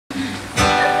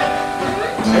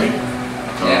Ready?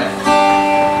 Yeah.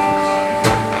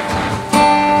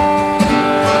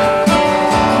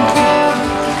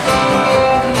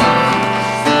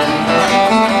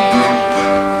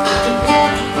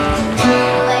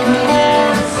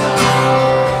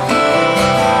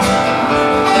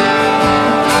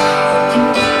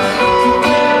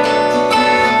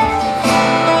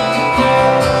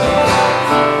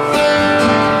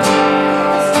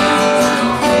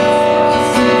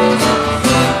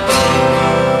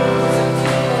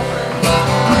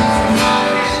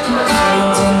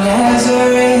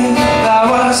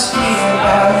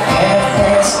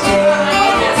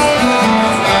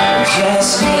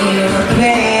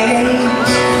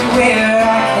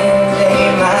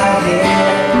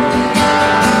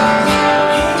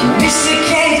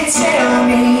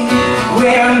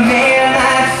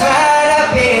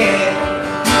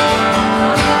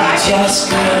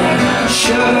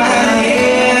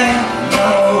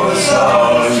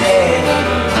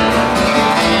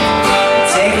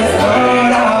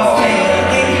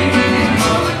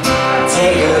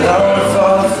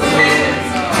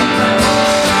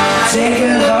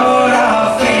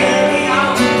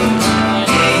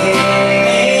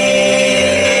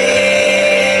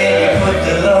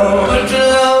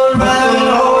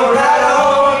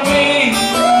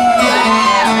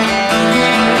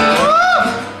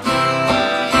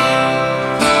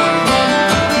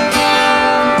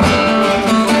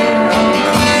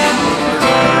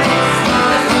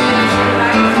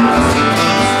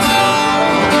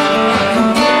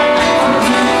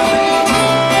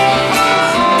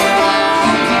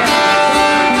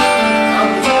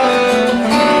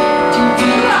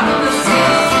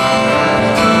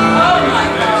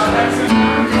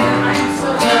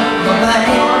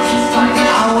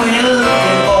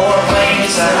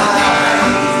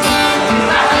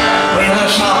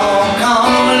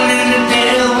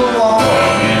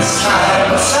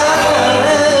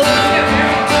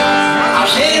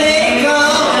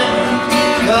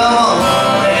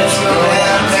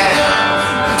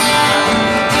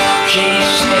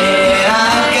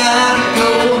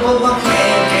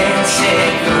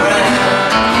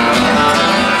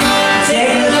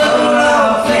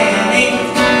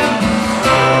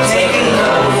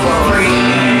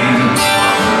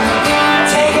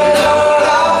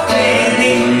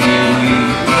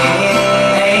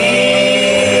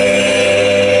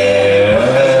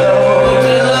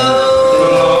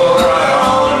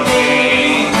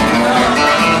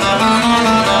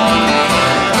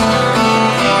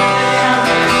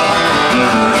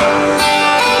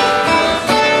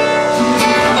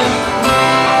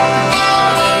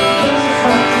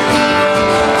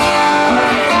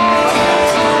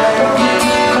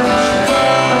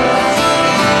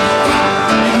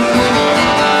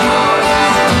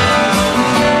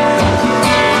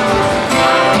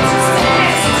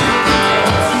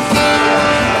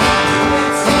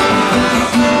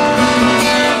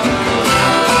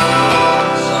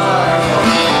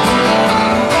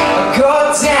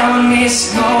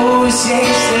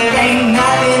 There ain't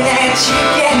nothing that you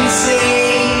can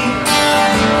see.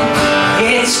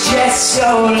 It's just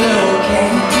so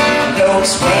looking,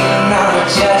 looks waiting on a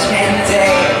judgment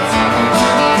day.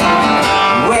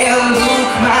 Well,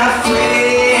 look, my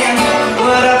friend,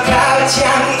 what about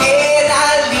young Ed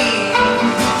Ali?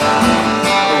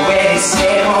 Well, he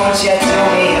said, won't you do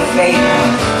me a favor,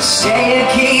 stay and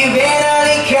keep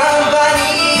Italy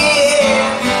company.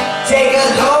 Take a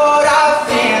load off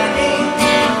Andy,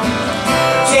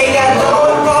 take a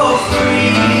load for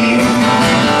free.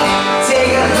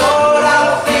 Take a load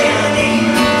off Andy,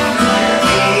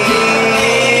 yeah.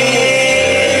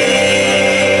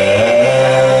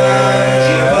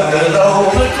 You put the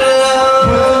load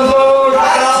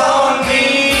right on me.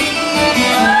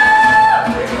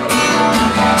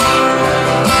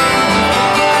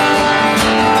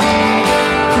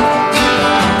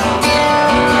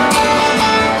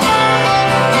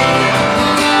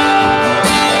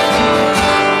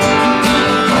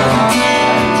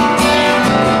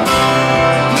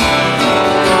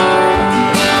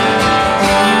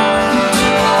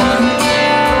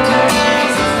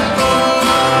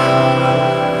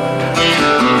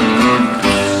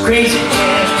 Crazy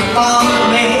plans to follow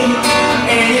me,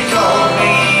 and you called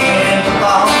me in the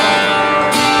bar.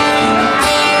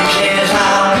 You said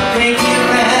how to think you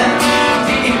ran,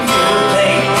 you could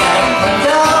take back my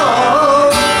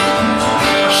dog.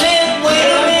 I said, wait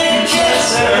a minute, yes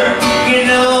sir, you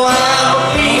know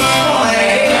I'll be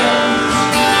quiet.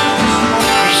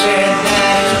 You said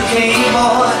that's okay,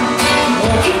 boy,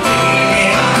 won't you be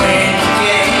in when you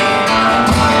can?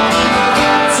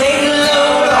 Take a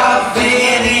load off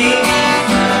Benny,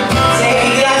 take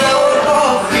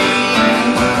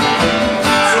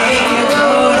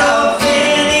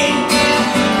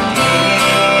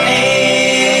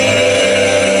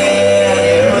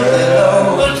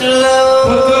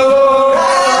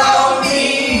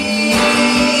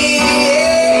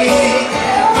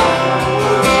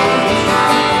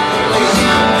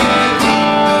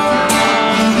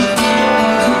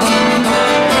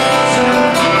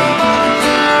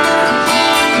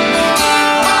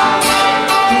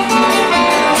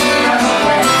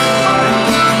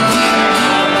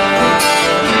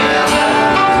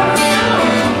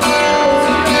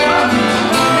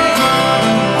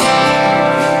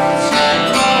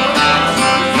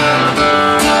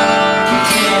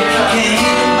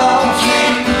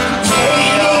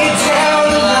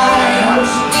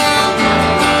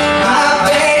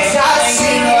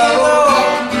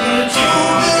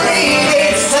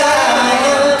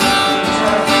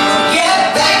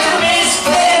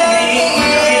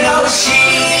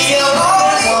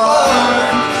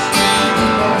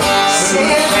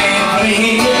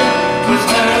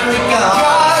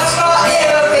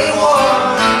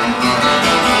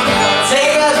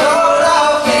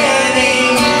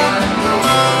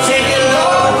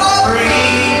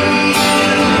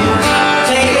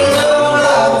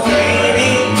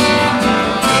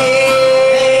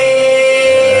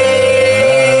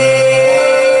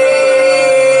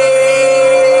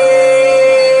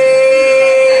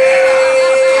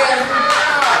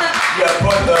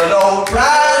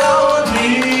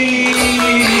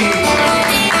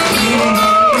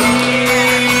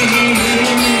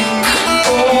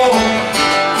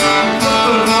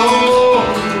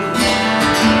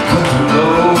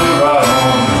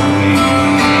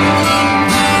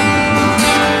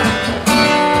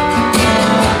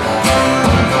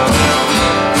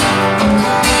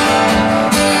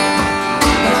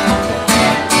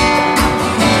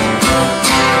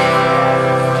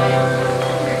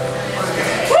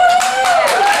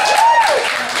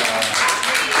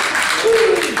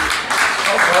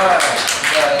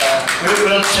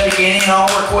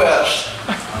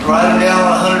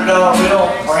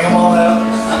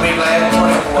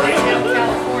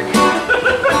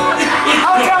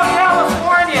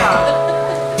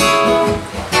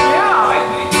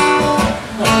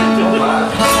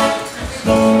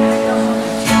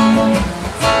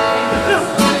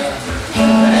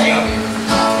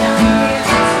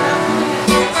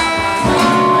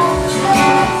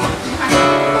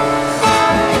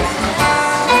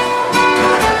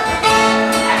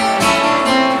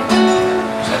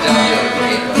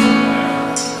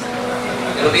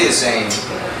It'll be the same.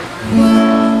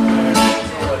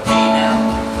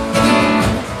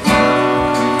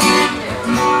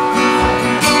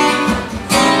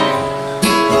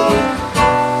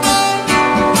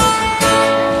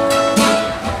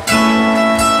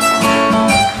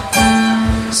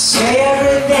 Say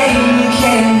everything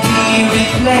can be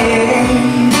replaced.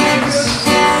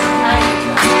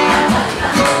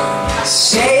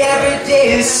 Say every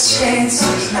distance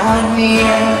is not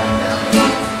near.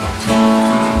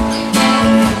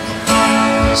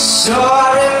 So I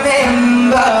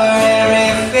remember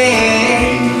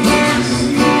everything,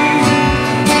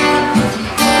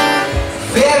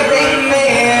 every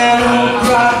man who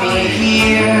brought me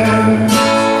here.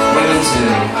 Women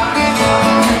too.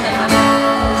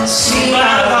 See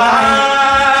my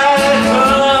light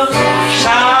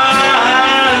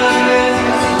shine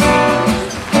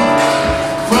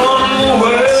from the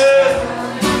world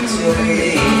to me.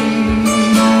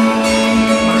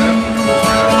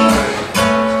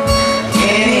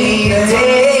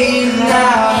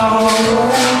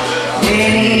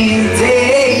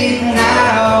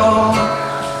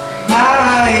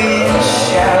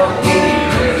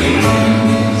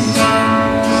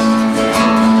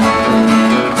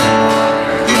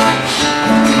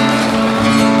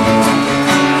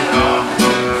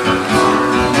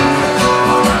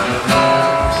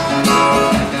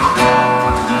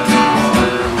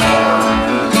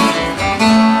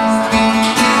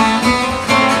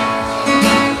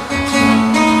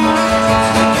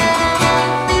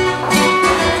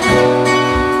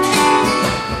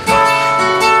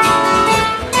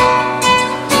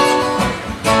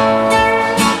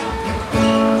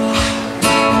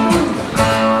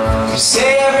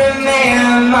 Say every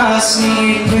man must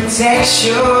need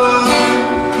protection.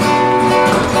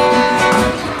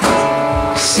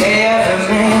 Say every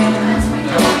man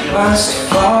must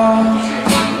fall.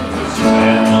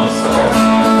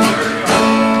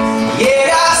 Yet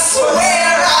I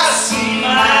swear I see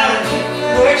my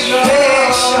reflection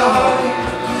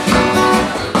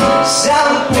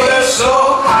somewhere so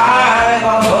high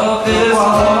above this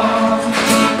wall.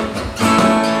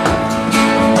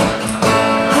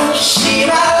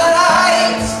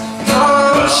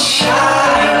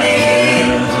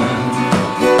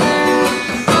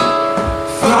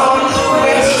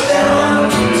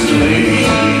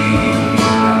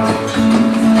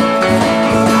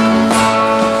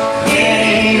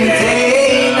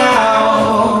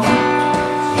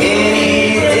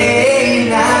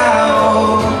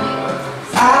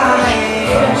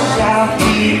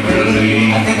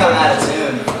 I think I'm out of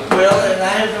tune. Well, and I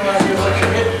have no idea what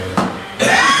you're hitting. The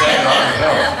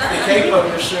capo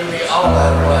just threw me all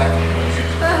out of whack.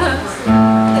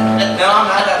 No, I'm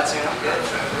not out of tune. I'm good.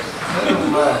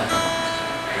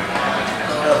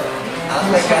 I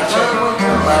think I checked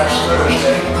last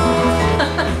Thursday.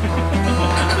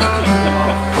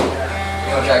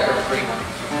 You want to try Cripple Creek?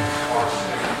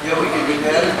 Yeah, we could do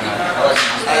that.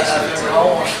 I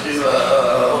wants to do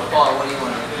Paul, what do you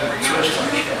want to do? twist on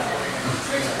the shot.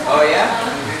 Oh, yeah?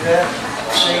 Do that.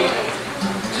 See?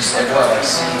 Just like what? Like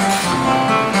C?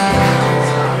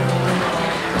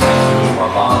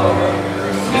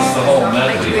 It's the whole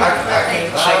melody. I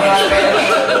can't sing in Spanish.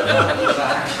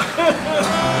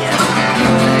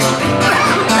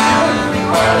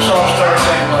 Alright, so I'll start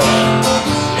saying less.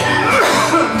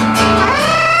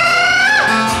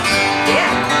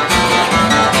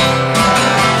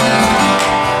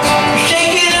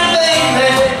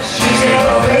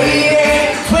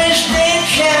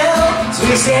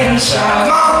 And shout,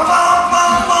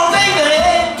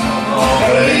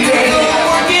 baby, baby,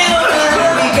 work it on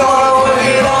out. We gonna work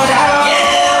it on out.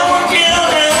 Yeah, work it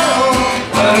on out.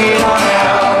 Work it on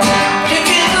out. Kick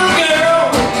it, little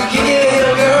girl. Kick it,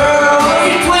 little girl.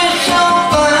 You twist so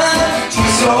fine.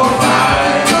 She's so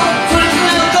fine. Twist me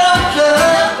the thumbs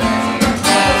up.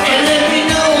 And let me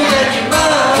know that you're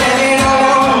mine. Let me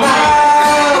know now.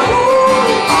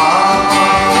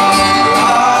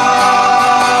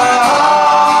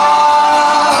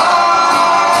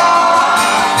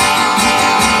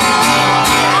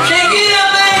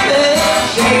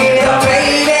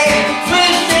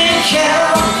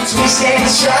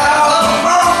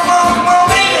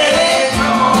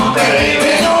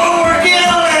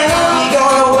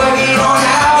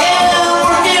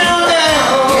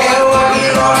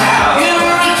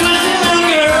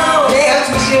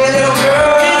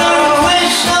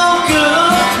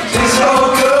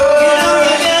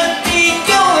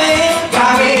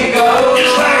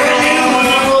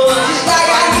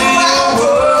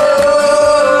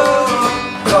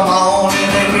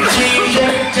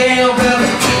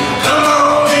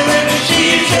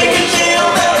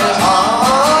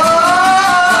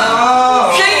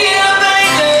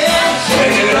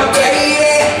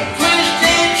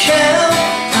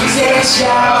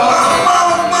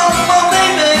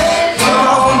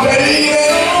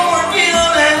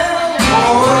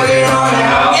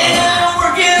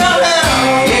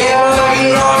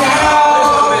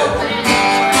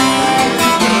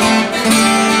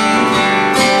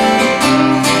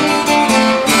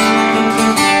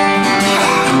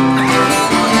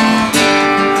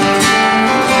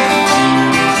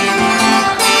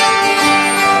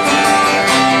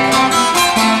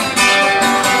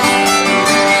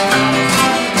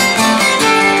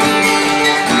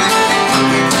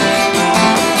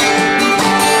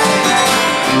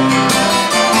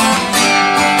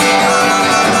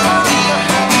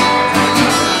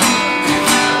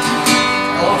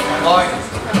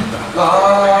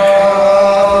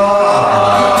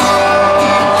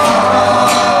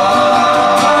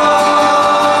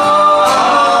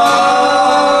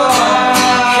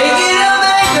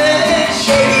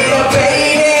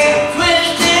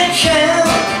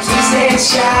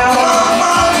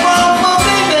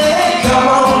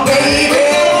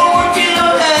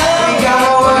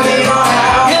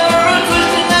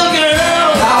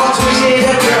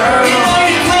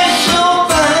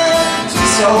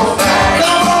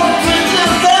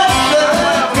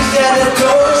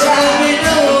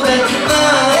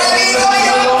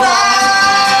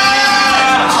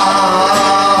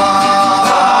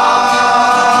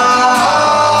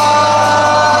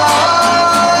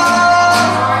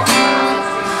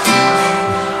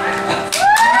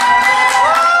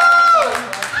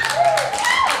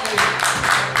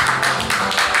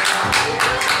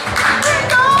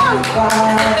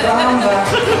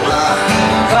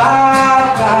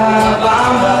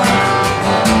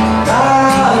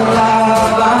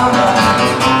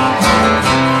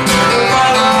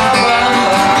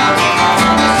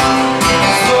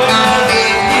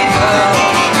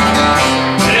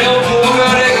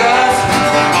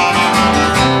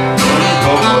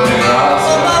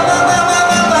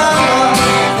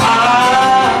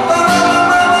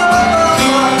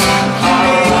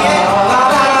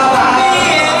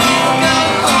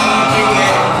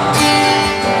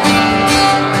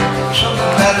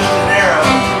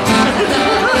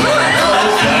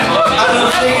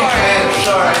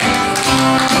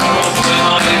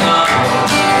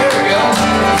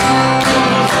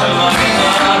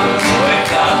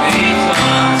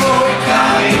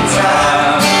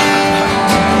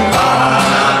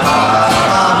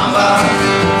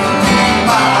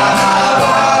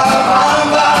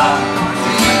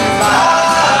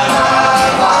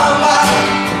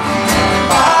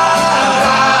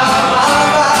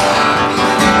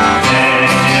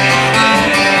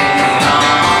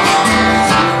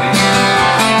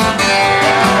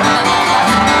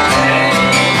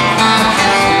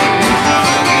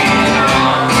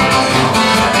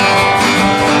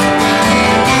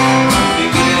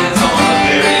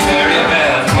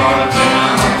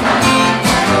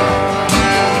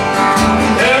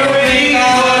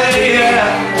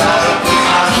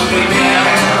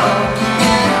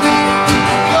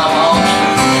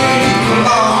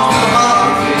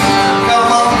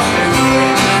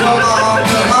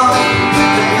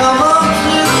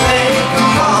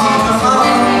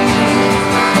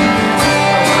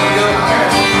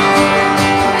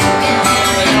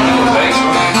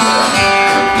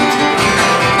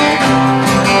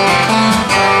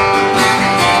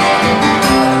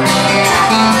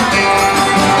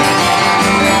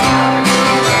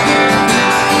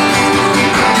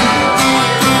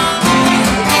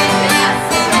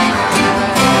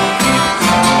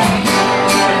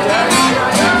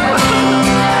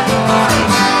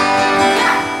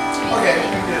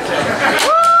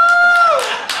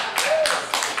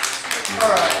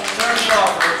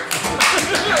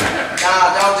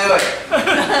 Nah, don't do it.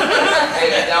 Hey,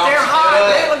 don't They're hot. do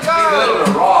it. They would go. Be good with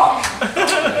a rock.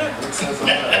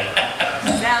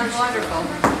 Sounds wonderful.